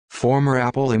former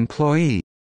Apple employee.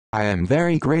 I am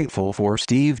very grateful for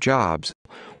Steve Jobs.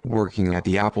 Working at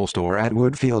the Apple Store at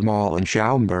Woodfield Mall in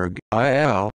Schaumburg,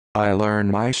 I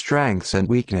learned my strengths and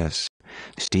weakness.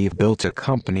 Steve built a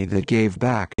company that gave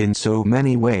back in so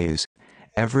many ways.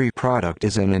 Every product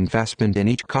is an investment in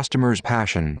each customer's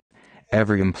passion.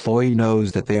 Every employee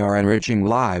knows that they are enriching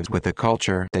lives with a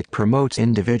culture that promotes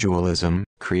individualism,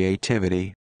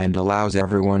 creativity, and allows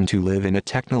everyone to live in a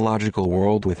technological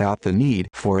world without the need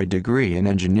for a degree in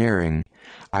engineering.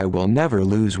 I will never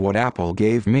lose what Apple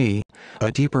gave me,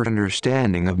 a deeper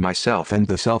understanding of myself and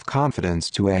the self-confidence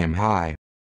to aim high.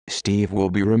 Steve will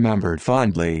be remembered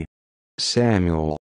fondly. Samuel.